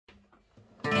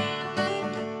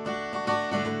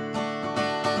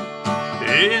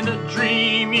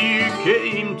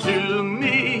to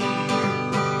me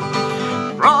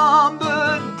from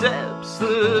the depths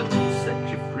that set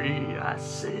you free. I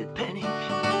said, penny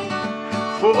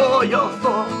for your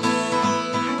thoughts.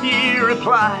 He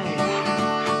replied,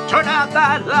 turn out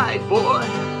that light, boy.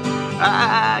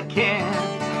 I can't.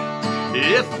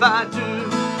 If I do,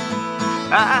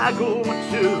 I go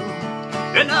too.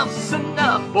 Enough's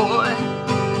enough, boy.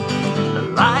 The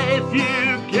life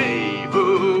you gave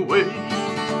away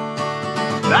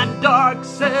that dark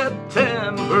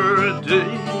September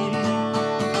day.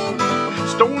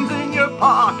 Stones in your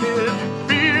pocket,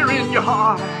 fear in your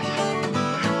heart,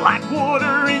 black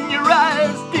water in your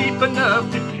eyes, deep enough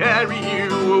to carry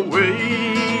you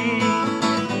away.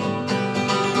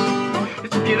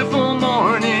 It's a beautiful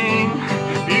morning,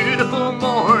 beautiful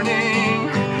morning,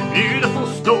 beautiful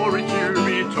story to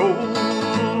be told.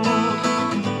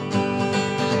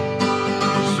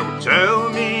 So tell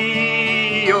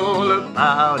me all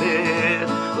about it,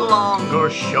 long or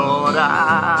short,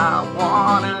 I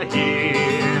wanna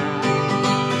hear.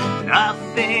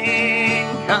 Nothing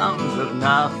comes of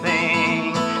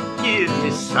nothing, give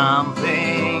me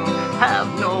something, have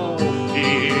no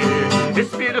fear.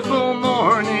 It's beautiful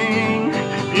morning,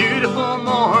 beautiful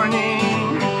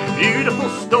morning, beautiful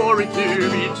story to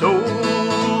be told.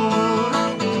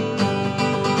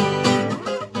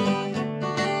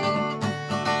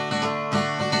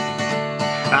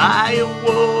 I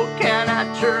awoke and I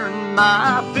turned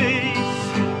my face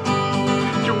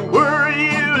to where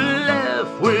you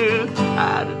left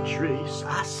without a trace.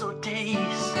 I saw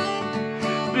days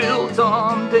built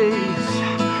on days,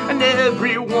 and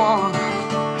every one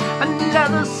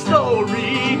another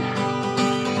story,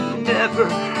 never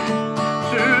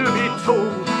to be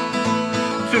told,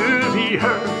 to be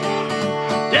heard.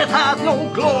 Death has no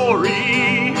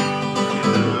glory.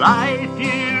 The life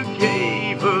you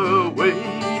gave away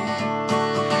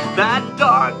that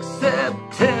dark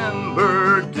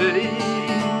September day.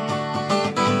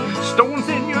 Stones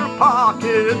in your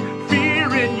pocket,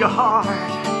 fear in your heart,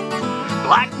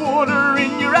 black water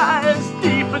in your eyes,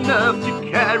 deep enough to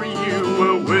carry you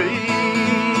away.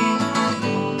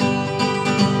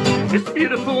 It's a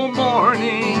beautiful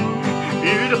morning,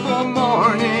 beautiful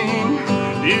morning,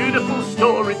 beautiful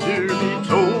story to be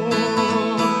told.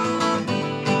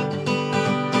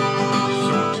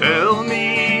 So tell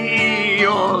me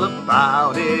all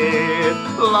about it,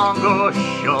 long or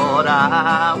short,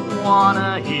 I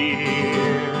wanna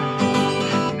hear.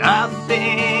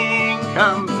 Nothing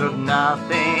comes of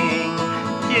nothing,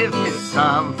 give me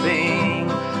something,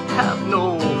 have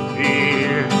no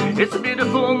fear. It's a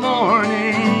beautiful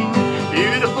morning,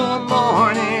 beautiful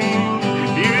morning,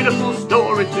 beautiful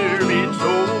story to be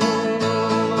told.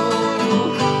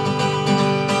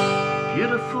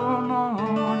 Beautiful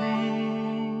morning.